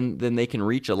healthy, then they can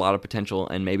reach a lot of potential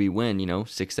and maybe win,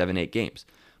 6, 7, 8 games.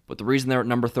 But the reason they're at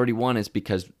number 31 is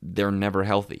because they're never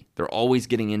healthy. They're always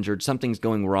getting injured. Something's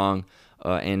going wrong.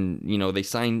 And they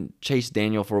signed Chase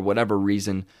Daniel for whatever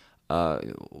reason.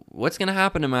 What's going to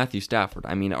happen to Matthew Stafford?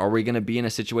 Are we going to be in a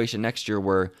situation next year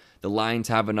where the Lions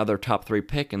have another top 3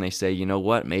 pick and they say, you know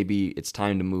what, maybe it's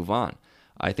time to move on?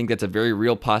 I think that's a very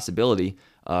real possibility.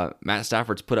 Matt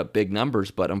Stafford's put up big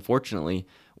numbers, but unfortunately,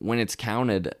 when it's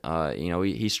counted,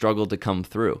 he struggled to come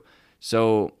through.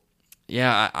 So,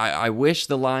 yeah, I wish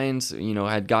the Lions,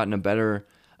 had gotten a better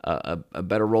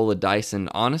roll of dice. And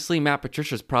honestly, Matt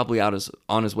Patricia's probably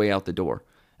on his way out the door.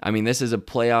 I mean, this is a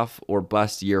playoff or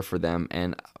bust year for them,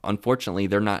 and unfortunately,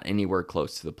 they're not anywhere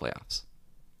close to the playoffs.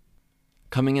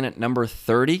 Coming in at number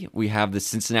 30, we have the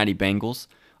Cincinnati Bengals.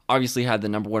 Obviously had the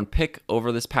number 1 pick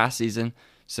over this past season.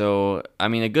 So, I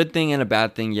mean, a good thing and a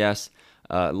bad thing, yes.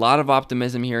 A lot of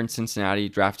optimism here in Cincinnati,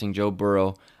 drafting Joe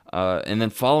Burrow, and then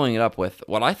following it up with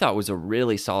what I thought was a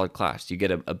really solid class. You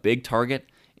get a big target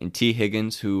in T.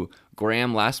 Higgins, who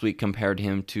Graham last week compared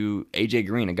him to A.J.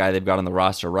 Green, a guy they've got on the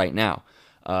roster right now.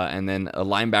 And then a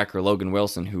linebacker, Logan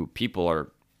Wilson, who people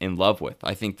are in love with.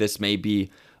 I think this may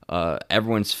be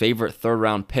everyone's favorite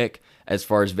third-round pick as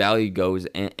far as value goes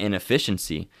and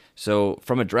efficiency. So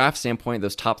from a draft standpoint,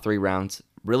 those top 3 rounds,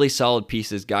 really solid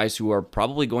pieces, guys who are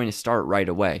probably going to start right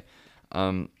away.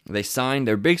 They signed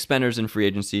their big spenders in free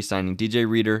agency, signing DJ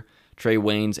Reader, Trey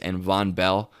Waynes, and Von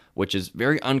Bell, which is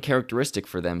very uncharacteristic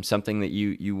for them, something that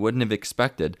you wouldn't have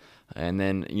expected. And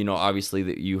then, obviously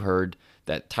that you heard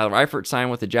that Tyler Eifert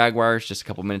signed with the Jaguars just a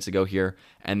couple minutes ago here.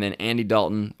 And then Andy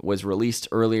Dalton was released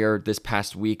earlier this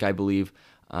past week, I believe,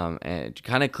 and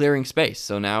kind of clearing space.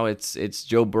 So now it's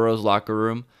Joe Burrow's locker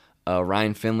room.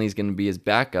 Ryan Finley's going to be his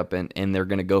backup, and they're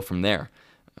going to go from there.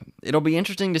 It'll be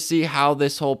interesting to see how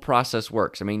this whole process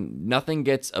works. I mean, nothing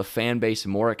gets a fan base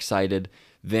more excited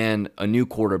than a new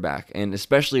quarterback, and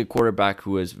especially a quarterback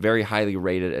who is very highly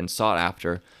rated and sought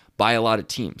after by a lot of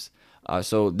teams.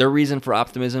 So their reason for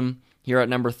optimism here at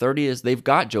number 30 is they've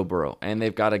got Joe Burrow, and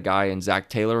they've got a guy in Zach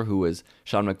Taylor who is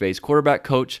Sean McVay's quarterback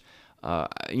coach.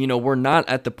 We're not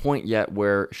at the point yet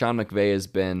where Sean McVay has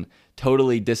been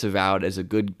totally disavowed as a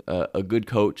good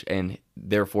coach, and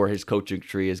therefore his coaching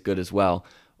tree is good as well.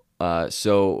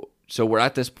 So we're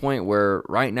at this point where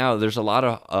right now there's a lot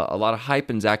of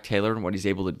hype in Zach Taylor and what he's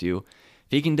able to do.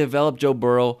 If he can develop Joe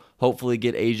Burrow, hopefully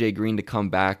get AJ Green to come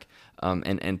back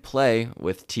and play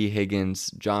with T.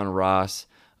 Higgins, John Ross,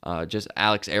 just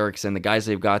Alex Erickson, the guys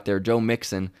they've got there, Joe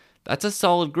Mixon. That's a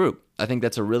solid group. I think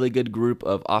that's a really good group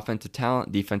of offensive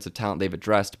talent, defensive talent they've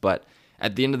addressed. But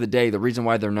at the end of the day, the reason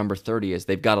why they're number 30 is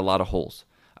they've got a lot of holes.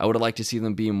 I would have liked to see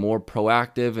them be more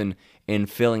proactive in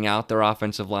filling out their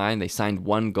offensive line. They signed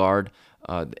 1 guard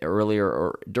earlier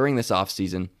or during this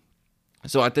offseason.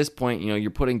 So at this point, you're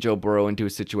putting Joe Burrow into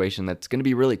a situation that's going to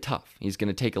be really tough. He's going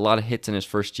to take a lot of hits in his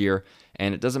first year,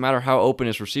 and it doesn't matter how open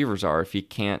his receivers are. If he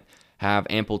can't have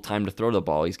ample time to throw the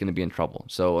ball, he's going to be in trouble.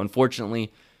 So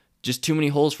unfortunately, just too many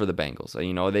holes for the Bengals.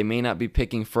 They may not be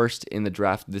picking first in the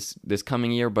draft this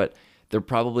coming year, but they're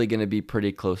probably going to be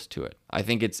pretty close to it. I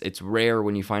think it's rare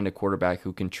when you find a quarterback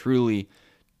who can truly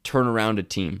turn around a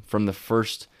team from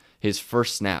his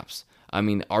first snaps. I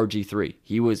mean, RG3,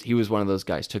 he was one of those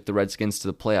guys, took the Redskins to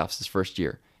the playoffs his first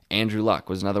year. Andrew Luck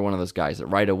was another one of those guys that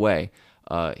right away,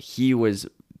 he was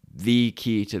the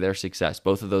key to their success,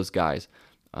 both of those guys.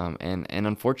 And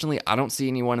unfortunately, I don't see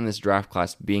anyone in this draft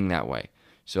class being that way.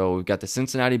 So we've got the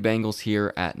Cincinnati Bengals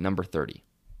here at number 30.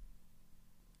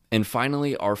 And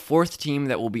finally, our 4th team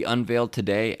that will be unveiled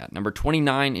today at number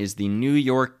 29 is the New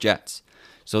York Jets.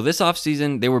 So this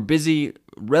offseason, they were busy,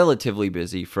 relatively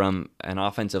busy from an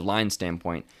offensive line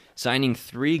standpoint, signing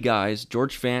 3 guys,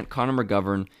 George Fant, Connor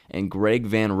McGovern, and Greg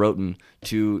Van Roten,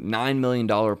 to $9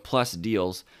 million plus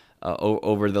deals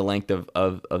over the length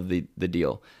of the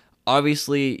deal.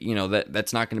 Obviously,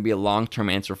 that's not going to be a long-term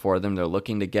answer for them. They're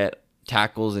looking to get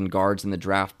tackles and guards in the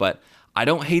draft, but I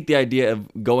don't hate the idea of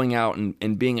going out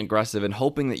and being aggressive and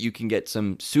hoping that you can get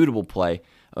some suitable play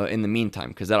in the meantime,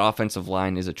 because that offensive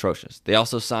line is atrocious. They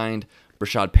also signed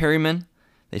Brashad Perryman,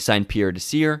 they signed Pierre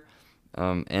Desir,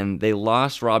 and they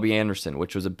lost Robbie Anderson,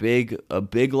 which was a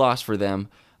big loss for them.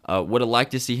 Would have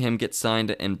liked to see him get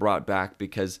signed and brought back,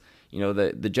 because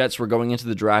the Jets were going into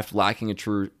the draft lacking a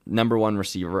true number 1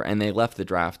 receiver, and they left the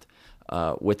draft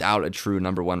without a true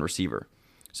number 1 receiver.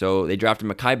 So they drafted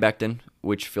Mekhi Becton,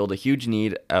 which filled a huge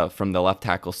need from the left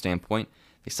tackle standpoint.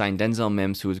 They signed Denzel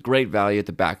Mims, who was great value at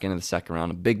the back end of the second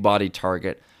round, a big body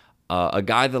target, a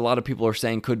guy that a lot of people are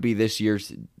saying could be this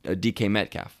year's DK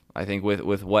Metcalf. I think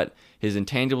with what his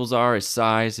intangibles are, his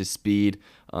size, his speed,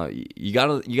 you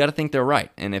gotta think they're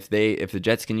right. And if the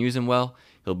Jets can use him well,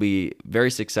 he'll be very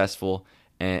successful,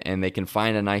 and they can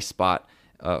find a nice spot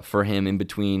for him in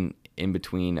between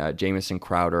Jamison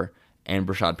Crowder and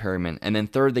Brashad Perryman. And then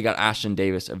third, they got Ashton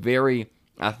Davis, a very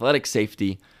athletic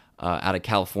safety out of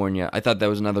California. I thought that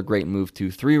was another great move too.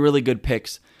 3 really good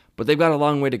picks but they've got a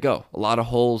long way to go. A lot of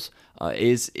holes.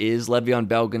 Is Le'Veon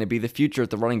Bell going to be the future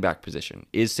at the running back position?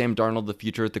 Is Sam Darnold the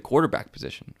future at the quarterback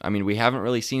position? I mean, we haven't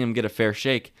really seen him get a fair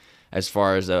shake as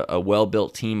far as a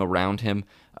well-built team around him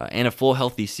and a full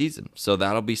healthy season. So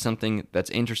that'll be something that's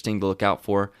interesting to look out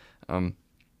for.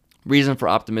 Reason for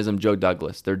optimism, Joe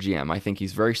Douglas, their GM. I think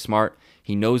he's very smart.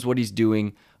 He knows what he's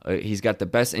doing. He's got the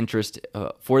best interest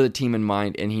for the team in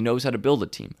mind, and he knows how to build a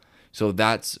team. So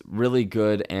that's really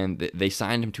good, and they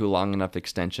signed him to a long enough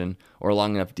extension or a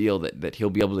long enough deal that he'll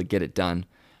be able to get it done.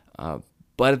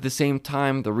 But at the same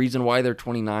time, the reason why they're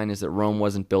 29 is that Rome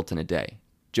wasn't built in a day.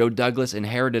 Joe Douglas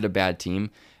inherited a bad team,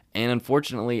 and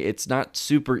unfortunately, it's not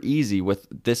super easy with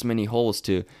this many holes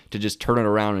to just turn it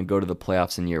around and go to the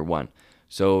playoffs in year one.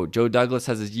 So Joe Douglas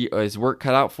has his work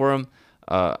cut out for him.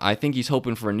 I think he's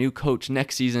hoping for a new coach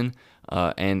next season,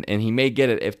 and he may get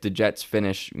it if the Jets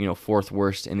finish, fourth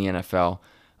worst in the NFL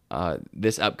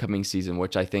this upcoming season,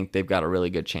 which I think they've got a really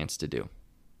good chance to do.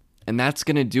 And that's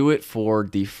going to do it for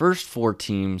the first 4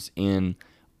 teams in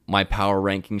my power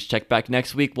rankings. Check back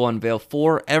next week. We'll unveil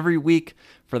 4 every week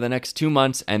for the next 2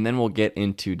 months, and then we'll get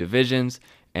into divisions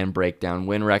and break down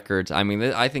win records. I mean,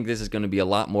 I think this is going to be a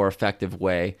lot more effective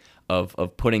way of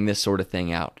putting this sort of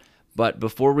thing out. But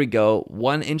before we go,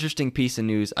 one interesting piece of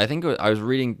news. I think I was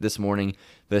reading this morning,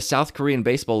 the South Korean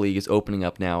Baseball League is opening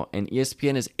up now, and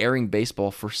ESPN is airing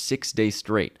baseball for 6 days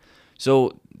straight.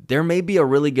 So there may be a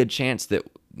really good chance that,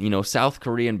 South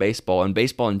Korean baseball and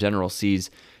baseball in general sees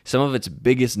some of its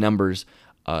biggest numbers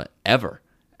ever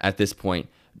at this point,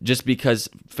 just because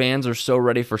fans are so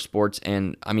ready for sports.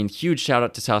 And I mean, huge shout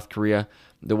out to South Korea,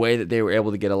 the way that they were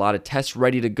able to get a lot of tests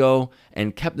ready to go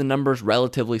and kept the numbers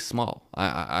relatively small.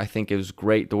 I think it was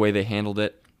great the way they handled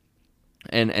it.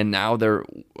 And now they're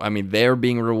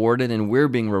being rewarded, and we're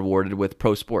being rewarded with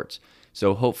pro sports.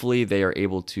 So hopefully they are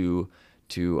able to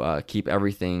keep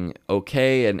everything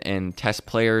okay and test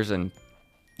players and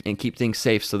keep things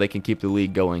safe so they can keep the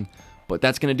league going. But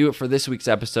that's going to do it for this week's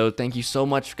episode. Thank you so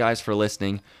much, guys, for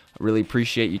listening. I really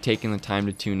appreciate you taking the time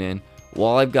to tune in.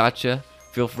 While I've got you,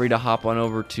 feel free to hop on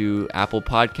over to Apple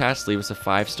Podcasts, leave us a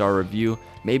 5-star review,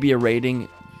 maybe a rating.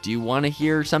 Do you want to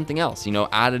hear something else?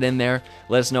 Add it in there.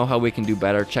 Let us know how we can do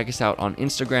better. Check us out on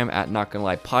Instagram at Not Gonna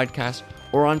Lie Podcast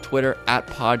or on Twitter at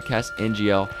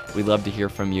PodcastNGL. We'd love to hear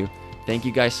from you. Thank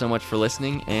you guys so much for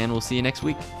listening, and we'll see you next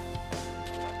week.